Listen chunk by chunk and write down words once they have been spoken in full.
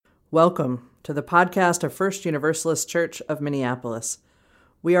Welcome to the podcast of First Universalist Church of Minneapolis.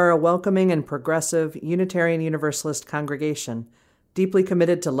 We are a welcoming and progressive Unitarian Universalist congregation, deeply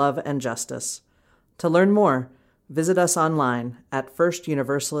committed to love and justice. To learn more, visit us online at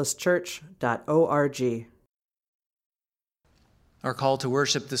firstuniversalistchurch.org. Our call to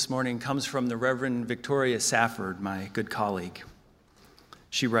worship this morning comes from the Reverend Victoria Safford, my good colleague.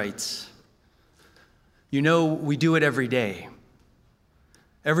 She writes, "You know, we do it every day.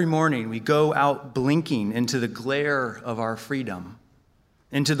 Every morning we go out blinking into the glare of our freedom,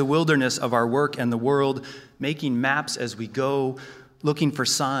 into the wilderness of our work and the world, making maps as we go, looking for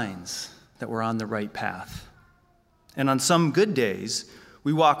signs that we're on the right path. And on some good days,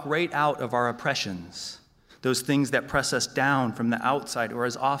 we walk right out of our oppressions, those things that press us down from the outside or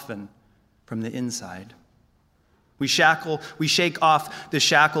as often from the inside. We shake off the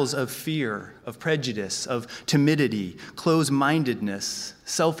shackles of fear, of prejudice, of timidity, close-mindedness,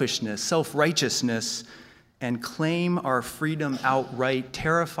 selfishness, self-righteousness, and claim our freedom outright,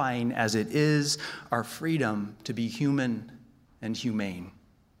 terrifying as it is, our freedom to be human and humane.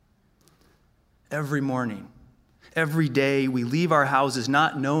 Every morning, every day, we leave our houses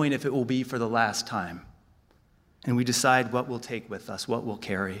not knowing if it will be for the last time. And we decide what we'll take with us, what we'll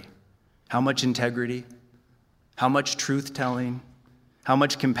carry, how much integrity, how much truth-telling, how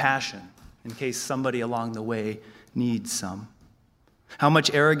much compassion in case somebody along the way needs some. How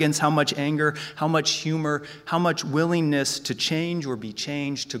much arrogance, how much anger, how much humor, how much willingness to change or be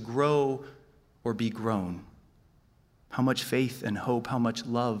changed, to grow or be grown. How much faith and hope, how much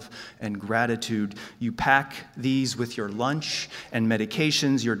love and gratitude. You pack these with your lunch and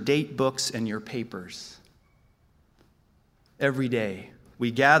medications, your date books and your papers. Every day, we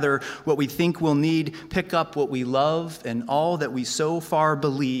gather what we think we'll need, pick up what we love and all that we so far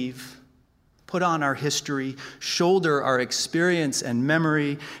believe, put on our history, shoulder our experience and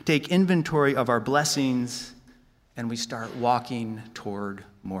memory, take inventory of our blessings, and we start walking toward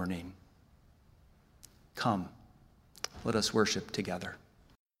morning. Come, let us worship together.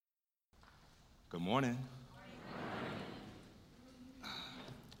 Good morning.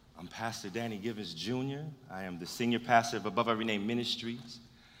 I'm Pastor Danny Givens, Jr. I am the senior pastor of Above Every Name Ministries.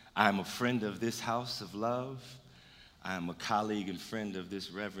 I am a friend of this house of love. I am a colleague and friend of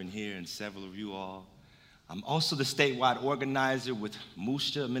this reverend here and several of you all. I'm also the statewide organizer with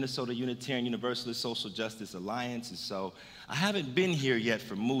MUSHA, Minnesota Unitarian Universalist Social Justice Alliance. And so I haven't been here yet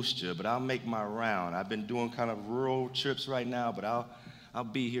for MUSHA, but I'll make my round. I've been doing kind of rural trips right now, but I'll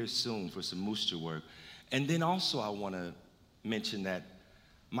be here soon for some MUSHA work. And then also I want to mention that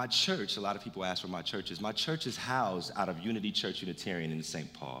my church, a lot of people ask where my church is. My church is housed out of Unity Church Unitarian in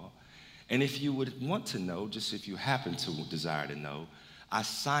St. Paul. And if you would want to know, just if you happen to desire to know, I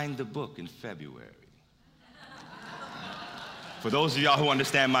signed the book in February. For those of y'all who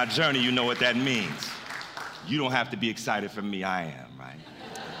understand my journey, you know what that means. You don't have to be excited for me, I am, right?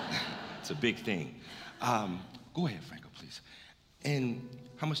 It's a big thing. Go ahead, Franco, please. And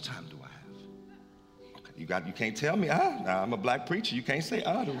how much time do I have? You can't tell me, I'm a black preacher. You can't say,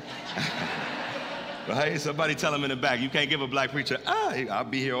 But hey, somebody tell him in the back, you can't give a black preacher, I'll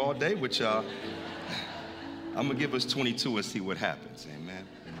be here all day with y'all. I'm going to give us 22 and see what happens, amen.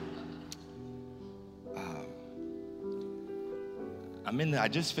 I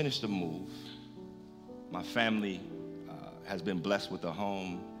just finished a move. My family has been blessed with a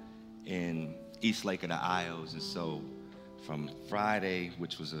home in East Lake of the Isles, and so from Friday,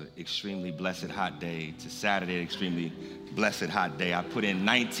 which was an extremely blessed hot day, to Saturday, an extremely blessed hot day, I put in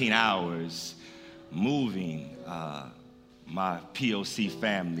 19 hours moving my POC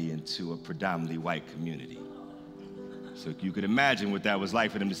family into a predominantly white community. So you could imagine what that was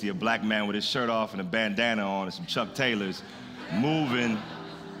like for them to see a black man with his shirt off and a bandana on and some Chuck Taylors moving.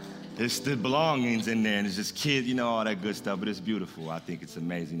 There's the belongings in there, and it's just kids, all that good stuff, but it's beautiful. I think it's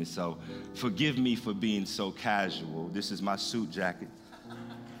amazing. And so forgive me for being so casual. This is my suit jacket,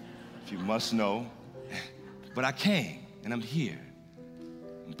 if you must know. But I came, and I'm here.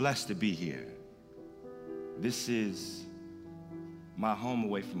 I'm blessed to be here. This is my home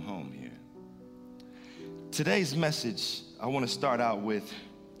away from home here. Today's message, I want to start out with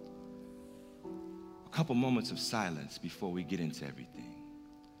a couple moments of silence before we get into everything.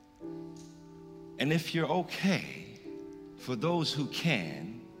 And if you're okay, for those who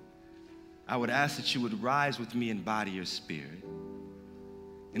can, I would ask that you would rise with me in body or spirit.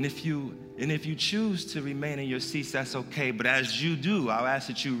 And if you choose to remain in your seats, that's okay. But as you do, I'll ask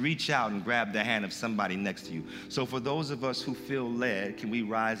that you reach out and grab the hand of somebody next to you. So for those of us who feel led, can we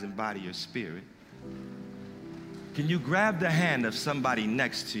rise in body or spirit? Can you grab the hand of somebody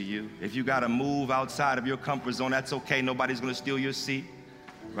next to you? If you got to move outside of your comfort zone, that's okay. Nobody's going to steal your seat.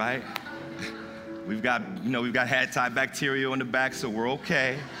 right? We've got hat tie bacteria on the back, so we're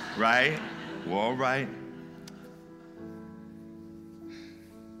okay, right? We're all right.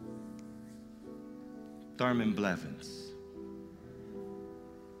 Thurman Blevins.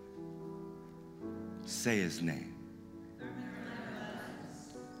 Say his name.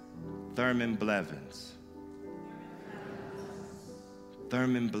 Thurman Blevins.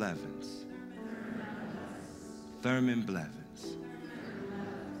 Thurman Blevins. Thurman Blevins.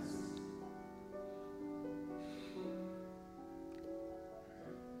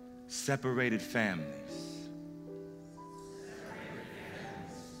 Separated families.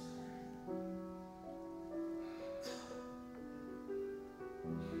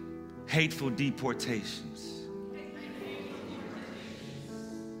 Hateful deportations.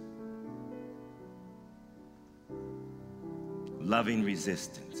 Loving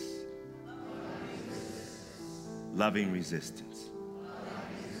resistance. Loving resistance.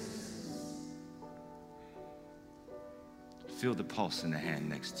 Feel the pulse in the hand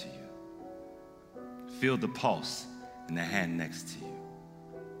next to you. Feel the pulse in the hand next to you.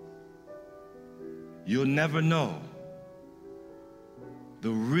 You'll never know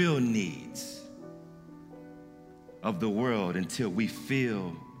the real needs of the world until we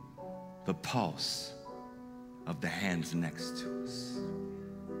feel the pulse of the hands next to us.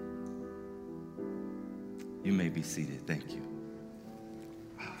 You may be seated. Thank you.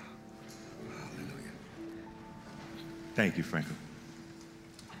 Hallelujah. Thank you, Franklin.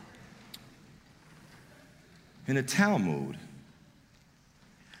 In the Talmud,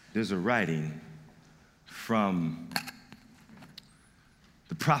 there's a writing from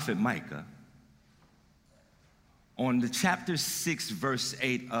the prophet Micah on the chapter 6, verse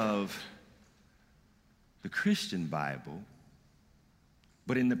 8 of the Christian Bible.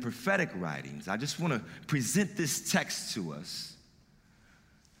 But in the prophetic writings, I just want to present this text to us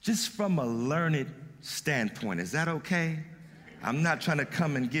just from a learned standpoint. Is that okay? I'm not trying to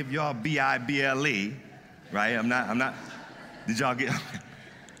come and give y'all Bible, right? I'm not, did y'all get,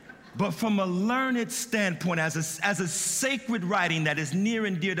 but from a learned standpoint, as a sacred writing that is near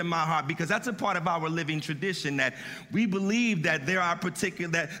and dear to my heart, because that's a part of our living tradition, that we believe that there are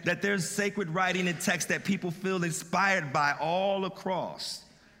that there's sacred writing and text that people feel inspired by all across.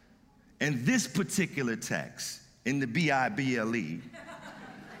 And this particular text in the Bible,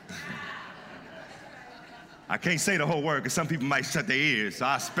 I can't say the whole word because some people might shut their ears, so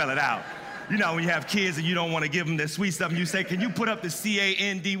I'll spell it out. You know, when you have kids and you don't want to give them the sweet stuff, and you say, can you put up the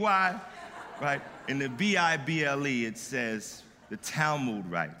Candy? Right? In the Bible, it says, the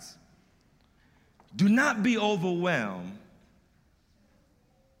Talmud writes, do not be overwhelmed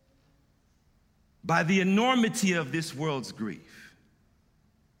by the enormity of this world's grief.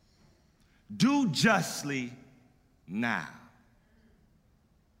 Do justly now.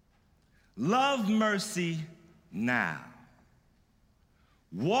 Love mercy now.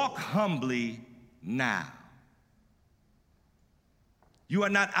 Walk humbly now. You are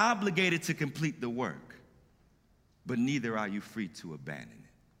not obligated to complete the work, but neither are you free to abandon it.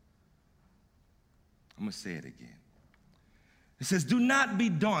 I'm going to say it again. It says, do not be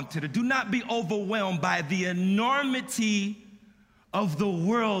daunted or do not be overwhelmed by the enormity of the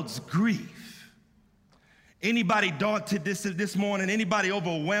world's grief. Anybody daunted this morning? Anybody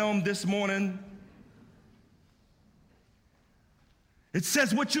overwhelmed this morning? It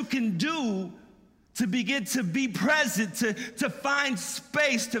says what you can do to begin to be present, to find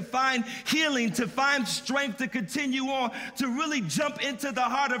space, to find healing, to find strength to continue on, to really jump into the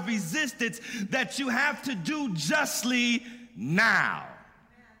heart of resistance, that you have to do justly now.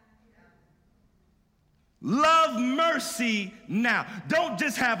 Love mercy now. Don't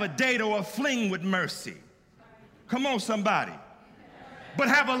just have a date or a fling with mercy. Come on, somebody. But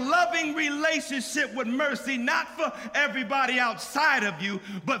have a loving relationship with mercy, not for everybody outside of you,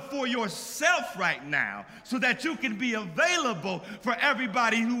 but for yourself right now, so that you can be available for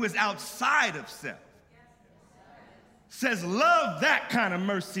everybody who is outside of self. Says, love that kind of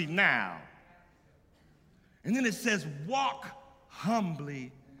mercy now. And then it says, walk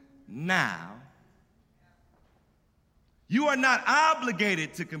humbly now. You are not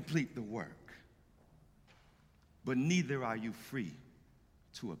obligated to complete the work, but neither are you free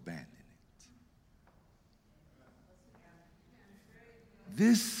to abandon it.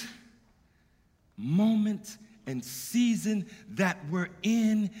 This moment and season that we're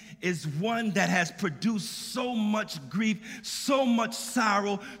in is one that has produced so much grief, so much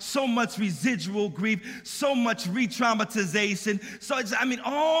sorrow, so much residual grief, so much re-traumatization. So,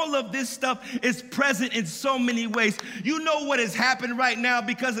 all of this stuff is present in so many ways. You know what has happened right now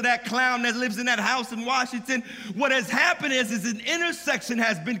because of that clown that lives in that house in Washington? What has happened is an intersection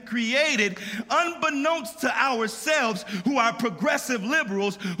has been created unbeknownst to ourselves, who are progressive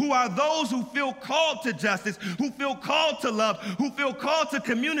liberals, who are those who feel called to justice, who feel called to love, who feel called to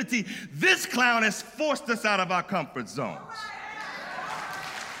community. This clown has forced us out of our comfort zones.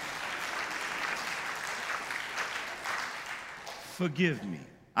 Forgive me.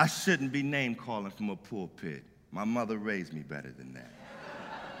 I shouldn't be name calling from a pulpit. My mother raised me better than that.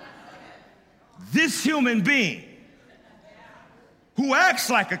 This human being who acts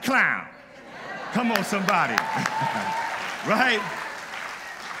like a clown. Come on, somebody. Right?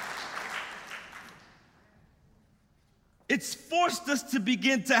 It's forced us to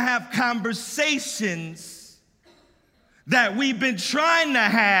begin to have conversations that we've been trying to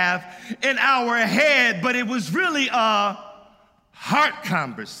have in our head, but it was really a heart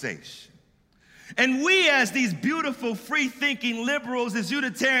conversation. And we, as these beautiful, free-thinking liberals, as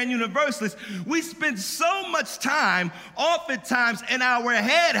Unitarian Universalists, we spend so much time, oftentimes, in our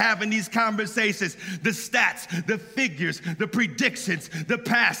head having these conversations. The stats, the figures, the predictions, the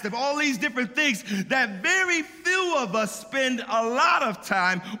past, of all these different things that very few of us spend a lot of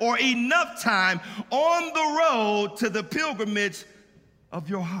time or enough time on the road to the pilgrimage of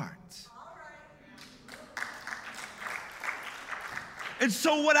your heart. And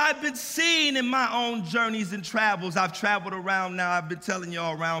so what I've been seeing in my own journeys and travels, I've traveled around now, I've been telling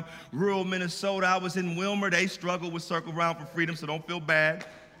y'all around rural Minnesota. I was in Wilmer. They struggle with Circle Round for Freedom, so don't feel bad,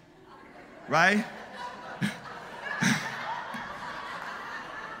 right?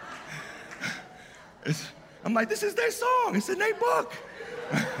 I'm like, this is their song. It's in their book.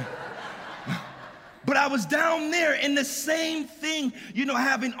 But I was down there, and the same thing,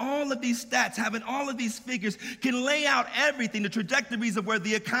 having all of these stats, having all of these figures can lay out everything, the trajectories of where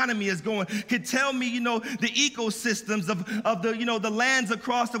the economy is going, can tell me, the ecosystems of the, the lands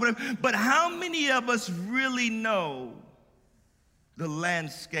across the whatever. But how many of us really know the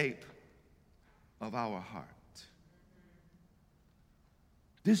landscape of our heart?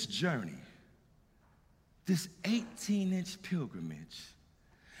 This journey, this 18-inch pilgrimage,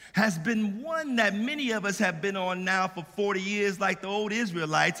 has been one that many of us have been on now for 40 years, like the old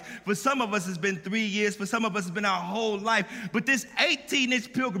Israelites. For some of us, it's been 3 years. For some of us, it's been our whole life. But this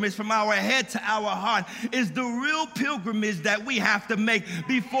 18-inch pilgrimage from our head to our heart is the real pilgrimage that we have to make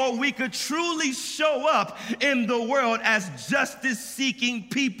before we could truly show up in the world as justice-seeking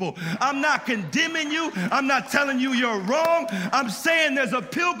people. I'm not condemning you. I'm not telling you you're wrong. I'm saying there's a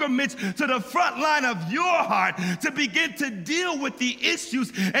pilgrimage to the front line of your heart to begin to deal with the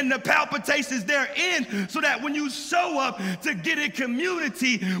issues and the palpitations therein, so that when you show up to get in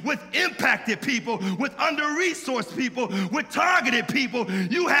community with impacted people, with under-resourced people, with targeted people,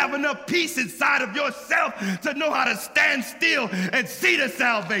 you have enough peace inside of yourself to know how to stand still and see the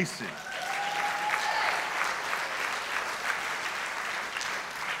salvation.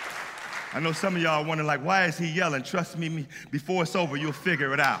 I know some of y'all are wondering, like, why is he yelling? Trust me, before it's over, you'll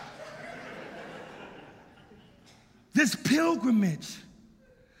figure it out. This pilgrimage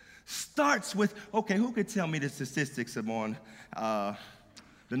starts with, okay, who could tell me the statistics on the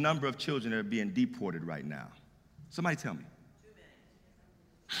number of children that are being deported right now? Somebody tell me.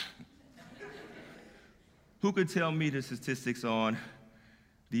 Who could tell me the statistics on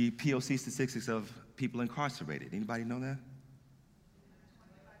the POC statistics of people incarcerated? Anybody know that?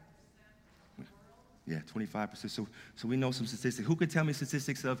 Yeah, 25%. So we know some statistics. Who could tell me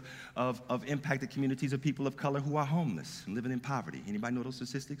statistics of impacted communities of people of color who are homeless and living in poverty? Anybody know those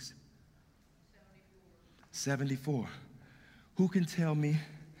statistics? 74. Who can tell me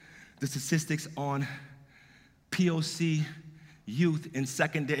the statistics on POC youth in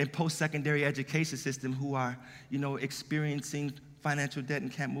secondary and post-secondary education system who are, experiencing financial debt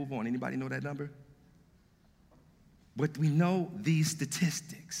and can't move on? Anybody know that number? But we know these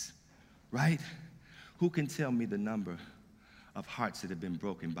statistics, right? Who can tell me the number of hearts that have been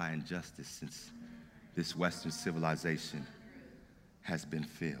broken by injustice since this Western civilization has been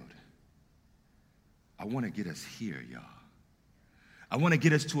filled? I want to get us here, y'all. I want to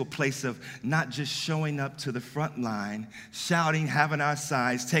get us to a place of not just showing up to the front line, shouting, having our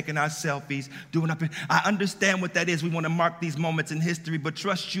signs, taking our selfies, doing up. I understand what that is. We want to mark these moments in history, but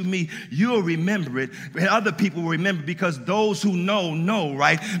trust you me, you'll remember it, and other people will remember because those who know,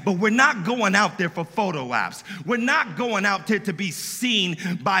 right? But we're not going out there for photo ops. We're not going out there to be seen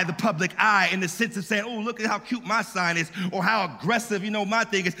by the public eye in the sense of saying, oh, look at how cute my sign is or how aggressive, my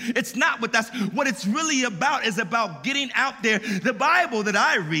thing is. It's not what it's really about is about getting out there. The Bible that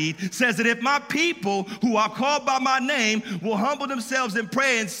I read says that if my people who are called by my name will humble themselves and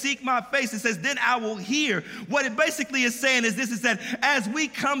pray and seek my face, it says, then I will hear. What it basically is saying is this, is that as we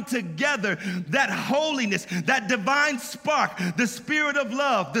come together, that holiness, that divine spark, the spirit of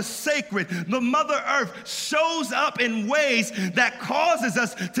love, the sacred, the Mother Earth shows up in ways that causes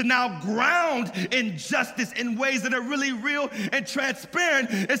us to now ground in justice in ways that are really real and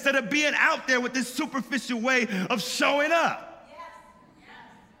transparent instead of being out there with this superficial way of showing up.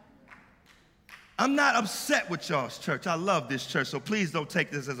 I'm not upset with y'all's church. I love this church, so please don't take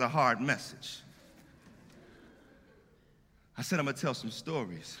this as a hard message. I said I'm going to tell some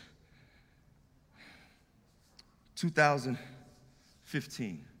stories.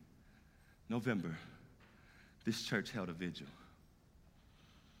 2015, November, this church held a vigil.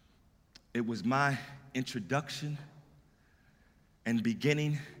 It was my introduction and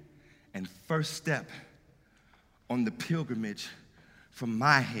beginning and first step on the pilgrimage from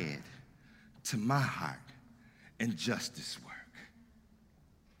my head to my heart in justice work.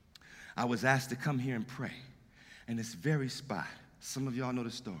 I was asked to come here and pray in this very spot. Some of y'all know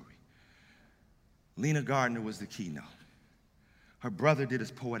the story. Lena Gardner was the keynote. Her brother did his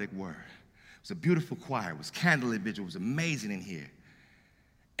poetic word. It was a beautiful choir. It was candlelit vigil. It was amazing in here.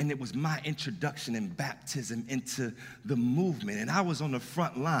 And it was my introduction and baptism into the movement. And I was on the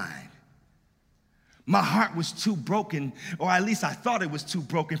front line. My heart was too broken, or at least I thought it was too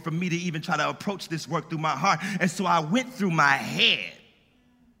broken for me to even try to approach this work through my heart. And so I went through my head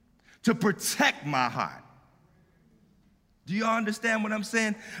to protect my heart. Do y'all understand what I'm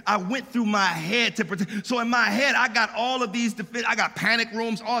saying? I went through my head to protect. So in my head, I got all of these, I got panic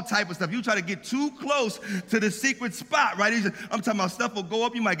rooms, all type of stuff. You try to get too close to the secret spot, right? I'm talking about stuff will go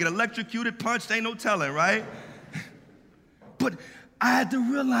up. You might get electrocuted, punched, ain't no telling, right? But I had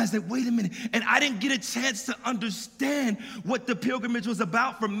to realize that, wait a minute, and I didn't get a chance to understand what the pilgrimage was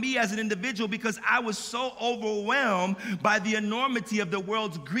about for me as an individual because I was so overwhelmed by the enormity of the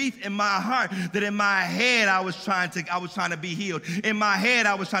world's grief in my heart that in my head I was trying to be healed. In my head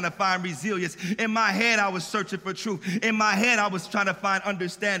I was trying to find resilience. In my head I was searching for truth. In my head I was trying to find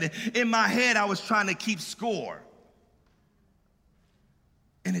understanding. In my head I was trying to keep score.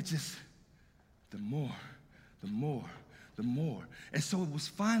 And it just, the more. And so it was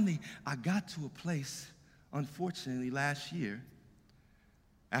finally, I got to a place, unfortunately, last year,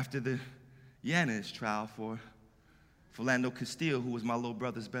 after the Yanez trial for Philando Castile, who was my little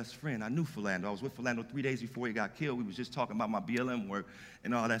brother's best friend. I knew Philando. I was with Philando 3 days before he got killed. We was just talking about my BLM work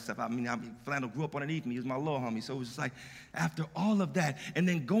and all that stuff. I mean, Philando grew up underneath me. He was my little homie. So it was just like, after all of that, and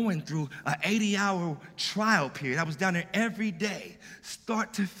then going through an 80-hour trial period, I was down there every day,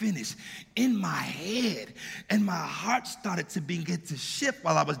 start to finish, in my head. And my heart started to begin to shift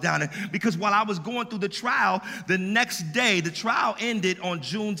while I was down there. Because while I was going through the trial, the next day, the trial ended on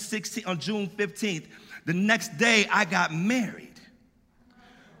June 15th. The next day, I got married.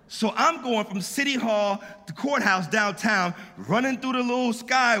 So I'm going from City Hall to courthouse downtown, running through the little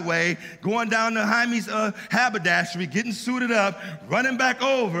skyway, going down to Jaime's haberdashery, getting suited up, running back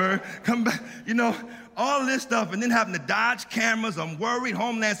over, come back, all this stuff, and then having to dodge cameras. I'm worried.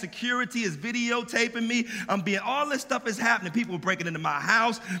 Homeland Security is videotaping me. All this stuff is happening. People were breaking into my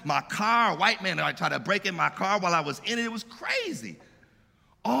house, my car. A white man tried to break in my car while I was in it. It was crazy.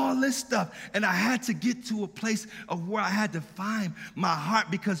 All this stuff. And I had to get to a place of where I had to find my heart,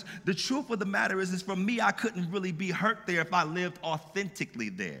 because the truth of the matter is for me, I couldn't really be hurt there if I lived authentically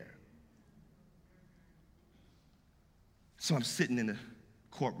there. So I'm sitting in the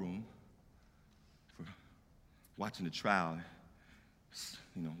courtroom watching the trial.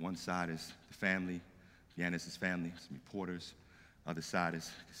 One side is the family, Yanez's family, some reporters. Other side is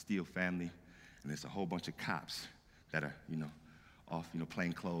the Castile family. And there's a whole bunch of cops that are, off,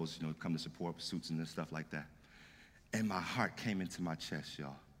 plain clothes, come to support suits and stuff like that. And my heart came into my chest,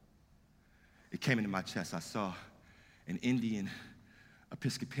 y'all. It came into my chest. I saw an Indian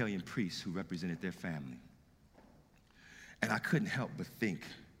Episcopalian priest who represented their family. And I couldn't help but think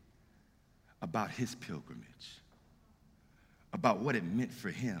about his pilgrimage, about what it meant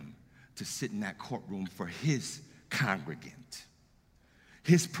for him to sit in that courtroom for his congregant,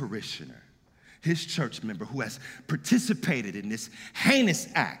 his parishioner, his church member who has participated in this heinous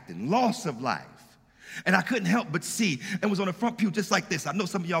act and loss of life. And I couldn't help but see, and was on the front pew just like this. I know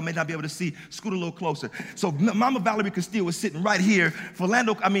some of y'all may not be able to see. Scoot a little closer. So Mama Valerie Castile was sitting right here.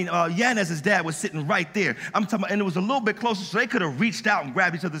 Yanez's dad was sitting right there. I'm talking about, and it was a little bit closer, so they could have reached out and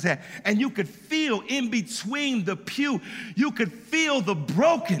grabbed each other's hand. And you could feel in between the pew, you could feel the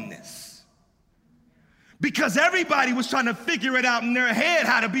brokenness. Because everybody was trying to figure it out in their head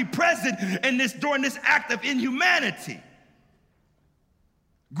how to be present during this act of inhumanity.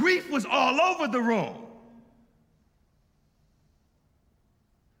 Grief was all over the room.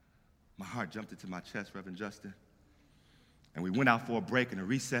 My heart jumped into my chest, Reverend Justin. And we went out for a break and a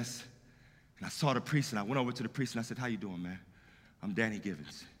recess. And I saw the priest, and I went over to the priest, and I said, "How you doing, man?" "I'm Danny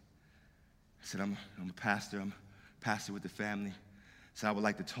Givens." I said, I'm a pastor. I'm a pastor with the family. I said, "I would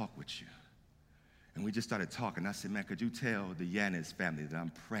like to talk with you." And we just started talking. I said, "Man, could you tell the Yanez family that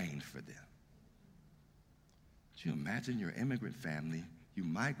I'm praying for them?" Could you imagine your immigrant family? You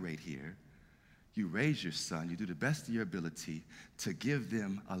migrate here, you raise your son, you do the best of your ability to give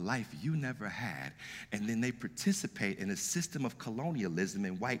them a life you never had, and then they participate in a system of colonialism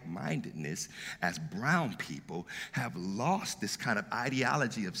and white-mindedness as brown people have lost this kind of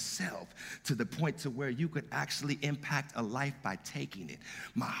ideology of self to the point to where you could actually impact a life by taking it.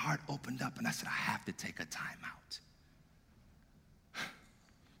 My heart opened up and I said, I have to take a time out.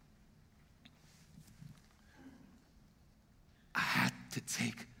 I had to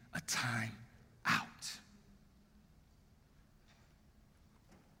take a time out.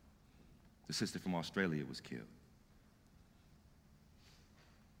 The sister from Australia was killed.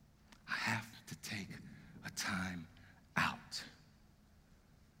 I have to take a time out.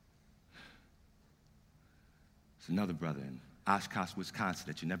 There's another brother in Oshkosh, Wisconsin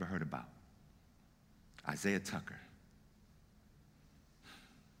that you never heard about, Isaiah Tucker.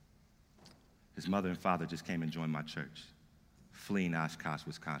 His mother and father just came and joined my church, fleeing Oshkosh,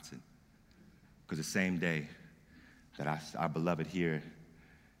 Wisconsin, because the same day that our beloved here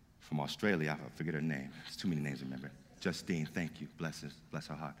from Australia, I forget her name, there's too many names to remember, Justine, thank you, bless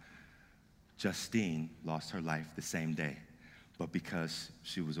her heart. Justine lost her life the same day, but because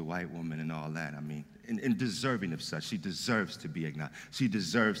she was a white woman and all that, I mean, and deserving of such, she deserves to be acknowledged. She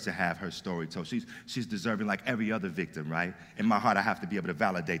deserves to have her story told. She's deserving like every other victim, right? In my heart, I have to be able to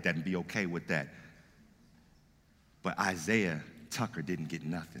validate that and be okay with that. But Isaiah Tucker didn't get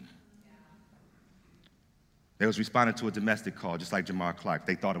nothing. They was responding to a domestic call, just like Jamar Clark.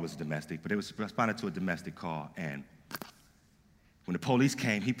 They thought it was domestic, but they was responding to a domestic call. And when the police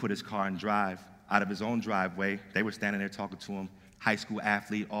came, he put his car in drive out of his own driveway. They were standing there talking to him. High school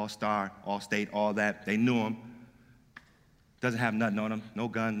athlete, all-star, all-state, all that. They knew him. Doesn't have nothing on him, no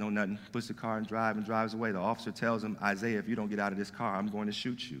gun, no nothing. Puts the car in drive and drives away. The officer tells him, Isaiah, if you don't get out of this car, I'm going to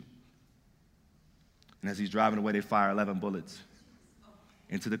shoot you. And as he's driving away, they fire 11 bullets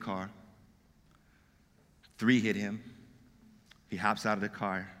into the car. 3 hit him. He hops out of the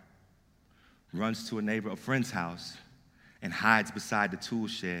car, runs to a friend's house, and hides beside the tool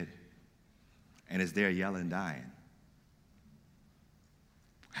shed, and is there yelling, dying.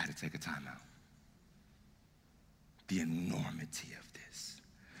 I had to take a time out. The enormity of this.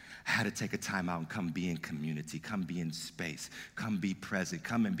 I had to take a time out and come be in community, come be in space, come be present,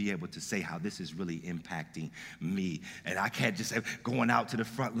 come and be able to say how this is really impacting me. And I can't just say going out to the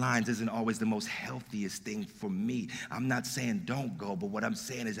front lines isn't always the most healthiest thing for me. I'm not saying don't go, but what I'm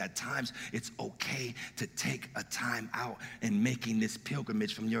saying is at times it's okay to take a time out and making this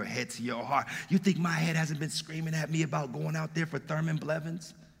pilgrimage from your head to your heart. You think my head hasn't been screaming at me about going out there for Thurman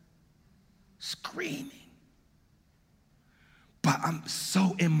Blevins? Screaming. But I'm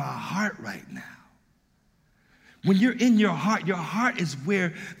so in my heart right now. When you're in your heart is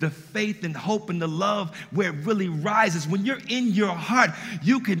where the faith and hope and the love, where it really rises. When you're in your heart,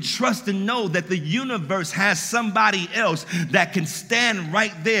 you can trust and know that the universe has somebody else that can stand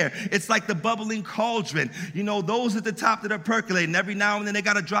right there. It's like the bubbling cauldron. You know, those at the top that are percolating, every now and then they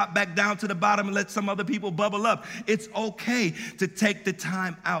got to drop back down to the bottom and let some other people bubble up. It's okay to take the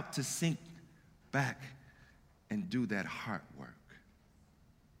time out to sink back and do that heart work.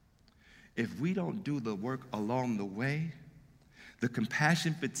 If we don't do the work along the way, the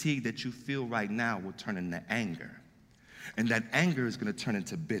compassion fatigue that you feel right now will turn into anger. And that anger is going to turn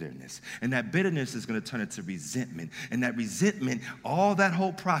into bitterness. And that bitterness is going to turn into resentment. And that resentment, all that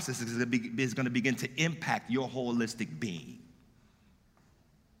whole process is going to begin to impact your holistic being.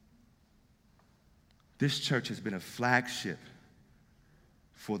 This church has been a flagship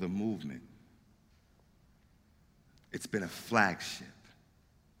for the movement. It's been a flagship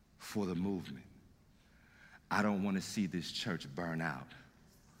for the movement. I don't want to see this church burn out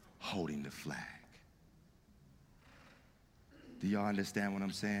holding the flag. Do y'all understand what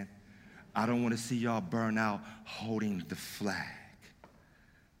I'm saying? I don't want to see y'all burn out holding the flag.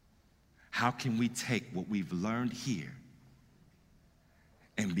 How can we take what we've learned here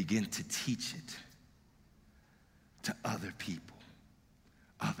and begin to teach it to other people?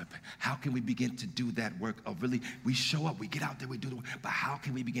 How can we begin to do that work of really, we show up, we get out there, we do the work, but how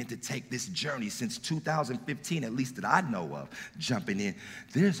can we begin to take this journey since 2015, at least that I know of, jumping in?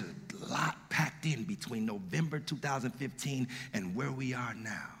 There's a lot packed in between November 2015 and where we are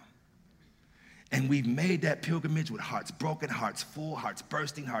now. And we've made that pilgrimage with hearts broken, hearts full, hearts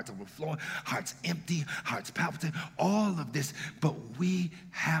bursting, hearts overflowing, hearts empty, hearts palpitating, all of this. But we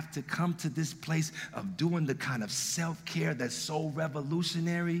have to come to this place of doing the kind of self-care that's so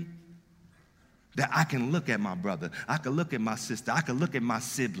revolutionary that I can look at my brother, I can look at my sister, I can look at my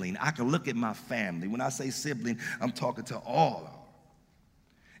sibling, I can look at my family. When I say sibling, I'm talking to all of them.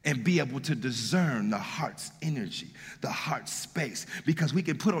 And be able to discern the heart's energy, the heart's space, because we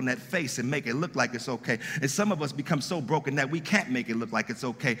can put on that face and make it look like it's okay. And some of us become so broken that we can't make it look like it's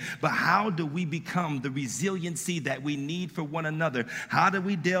okay. But how do we become the resiliency that we need for one another? How do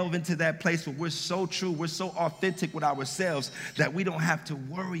we delve into that place where we're so true, we're so authentic with ourselves that we don't have to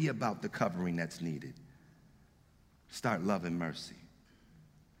worry about the covering that's needed? Start loving mercy.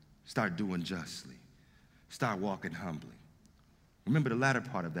 Start doing justly. Start walking humbly. Remember, the latter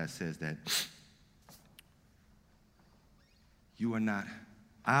part of that says that you are not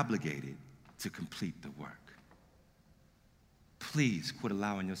obligated to complete the work. Please quit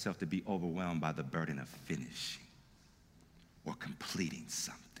allowing yourself to be overwhelmed by the burden of finishing or completing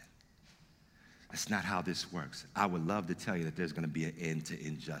something. That's not how this works. I would love to tell you that there's going to be an end to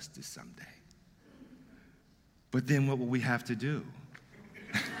injustice someday. But then what will we have to do?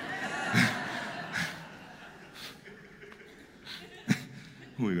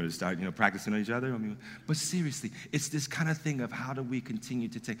 We're going to start, practicing on each other. But seriously, it's this kind of thing of how do we continue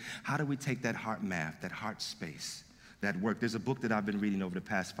to take that heart math, that heart space, that work. There's a book that I've been reading over the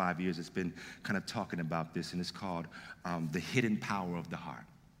past 5 years that's been kind of talking about this, and it's called The Hidden Power of the Heart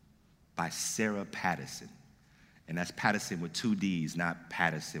by Sarah Patterson. And that's Patterson with 2 D's, not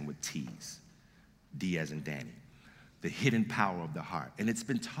Patterson with T's. D as in Danny. The Hidden Power of the Heart. And it's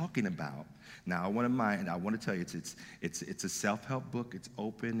been talking about, now I want to tell you, it's a self-help book. It's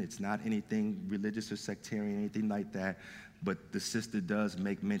open. It's not anything religious or sectarian, anything like that. But the sister does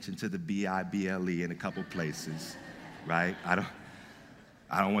make mention to the Bible in a couple places, right? I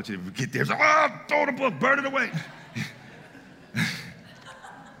don't want you to get there. Throw the book, burn it away.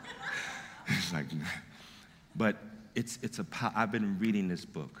 It's like, but I've been reading this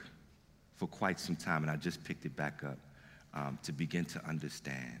book for quite some time, and I just picked it back up to begin to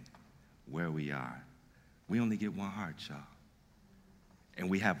understand where we are. We only get one heart, y'all. And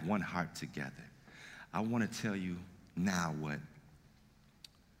we have one heart together. I want to tell you now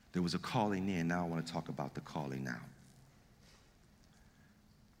there was a calling in. Now I want to talk about the calling out.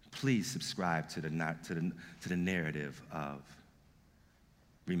 Please subscribe to the narrative of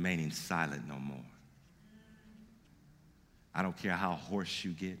remaining silent no more. I don't care how hoarse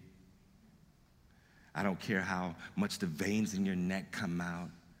you get. I don't care how much the veins in your neck come out.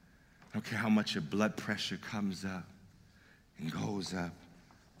 I don't care how much your blood pressure comes up and goes up.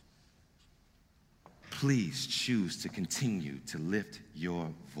 Please choose to continue to lift your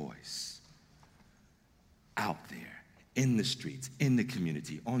voice out there, in the streets, in the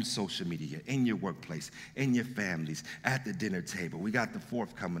community, on social media, in your workplace, in your families, at the dinner table. We got the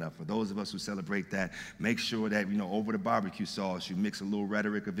 4th coming up. For those of us who celebrate that, make sure that, over the barbecue sauce, you mix a little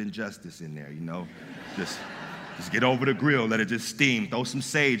rhetoric of injustice in there, Just get over the grill, let it just steam. Throw some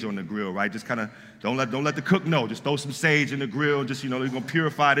sage on the grill, right? Just kind of, don't let the cook know. Just throw some sage in the grill. Just, you're going to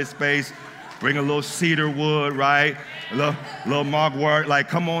purify this space. Bring a little cedar wood, right? A little mugwort. Like,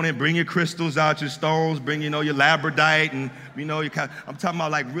 come on in, bring your crystals out, your stones, bring, your labradorite, and, I'm talking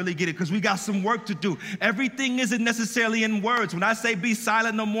about, like, really get it, because we got some work to do. Everything isn't necessarily in words. When I say be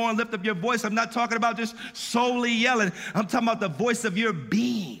silent no more and lift up your voice, I'm not talking about just solely yelling. I'm talking about the voice of your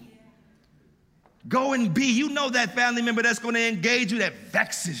being. Go and be. You know that family member that's going to engage you, that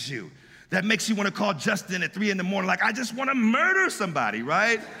vexes you, that makes you want to call Justin at 3 a.m, like, I just want to murder somebody,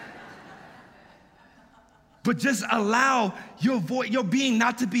 right? But just allow your voice, your being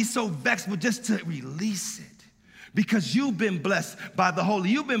not to be so vexed, but just to release it. Because you've been blessed by the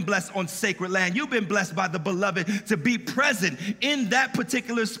Holy. You've been blessed on sacred land. You've been blessed by the Beloved to be present in that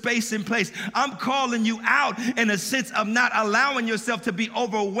particular space and place. I'm calling you out in a sense of not allowing yourself to be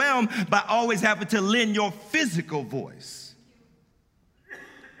overwhelmed by always having to lend your physical voice.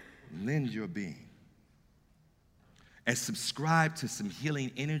 Lend your being. and subscribe to some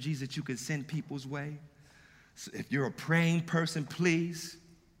healing energies that you can send people's way. So if you're a praying person, please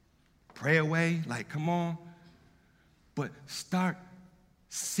pray away. Like, come on. But start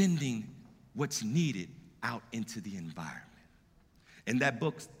sending what's needed out into the environment. In that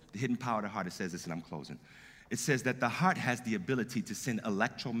book, The Hidden Power of the Heart, it says this, and I'm closing. It says that the heart has the ability to send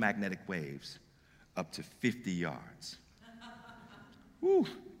electromagnetic waves up to 50 yards. Woo,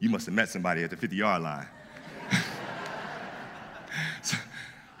 you must have met somebody at the 50-yard line.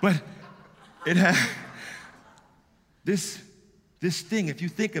 But it has this thing, if you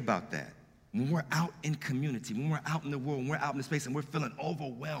think about that, when we're out in community, when we're out in the world, when we're out in the space and we're feeling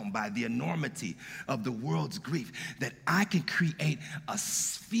overwhelmed by the enormity of the world's grief, that I can create a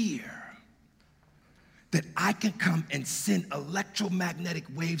sphere, that I can come and send electromagnetic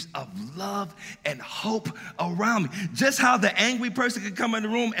waves of love and hope around me. Just how the angry person can come in the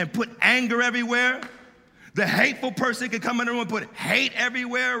room and put anger everywhere, the hateful person can come in the room and put hate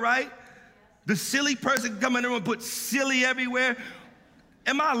everywhere, right? The silly person can come in the room and put silly everywhere.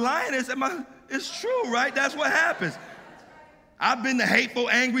 Am I lying? It's true, right? That's what happens. I've been the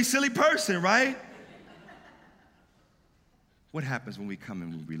hateful, angry, silly person, right? What happens when we come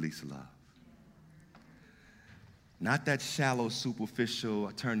and we release love? Not that shallow,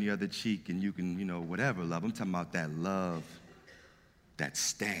 superficial, turn the other cheek and you can, whatever love. I'm talking about that love that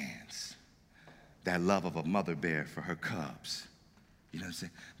stands. That love of a mother bear for her cubs. You know what I'm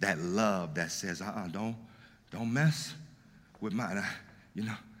saying? That love that says, don't mess with mine.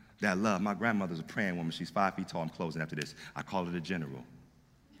 That love. My grandmother's a praying woman. She's 5 feet tall. I'm closing after this. I call her the general.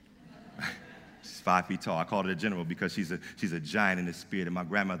 She's 5 feet tall. I call her the general because she's a giant in the spirit. And my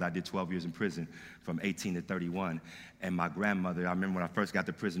grandmother, I did 12 years in prison from 18 to 31. And my grandmother, I remember when I first got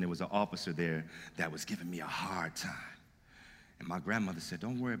to prison, there was an officer there that was giving me a hard time. And my grandmother said,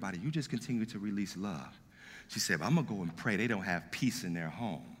 don't worry about it. You just continue to release love. She said, I'm going to go and pray. They don't have peace in their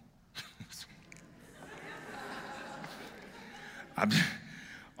home.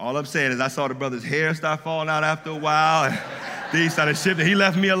 All I'm saying is I saw the brother's hair start falling out after a while. And then he started shifting. He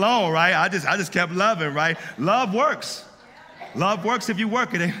left me alone, right? I just kept loving, right? Love works. Love works if you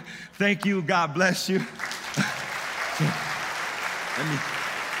work it. Thank you. God bless you. Thank you.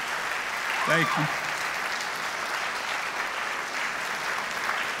 Thank you.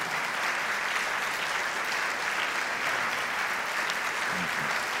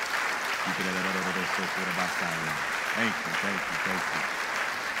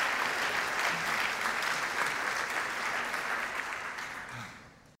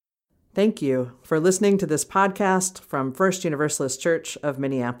 Thank you for listening to this podcast from First Universalist Church of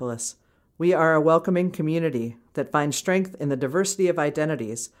Minneapolis. We are a welcoming community that finds strength in the diversity of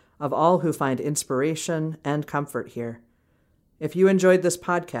identities of all who find inspiration and comfort here. If you enjoyed this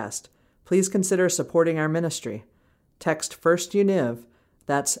podcast, please consider supporting our ministry. Text First Univ,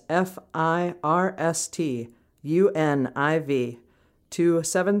 that's FIRSTUNIV, to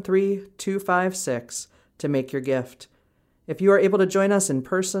 73256 to make your gift. If you are able to join us in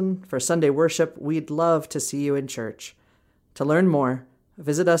person for Sunday worship, we'd love to see you in church. To learn more,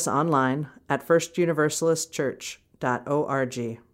 visit us online at firstuniversalistchurch.org.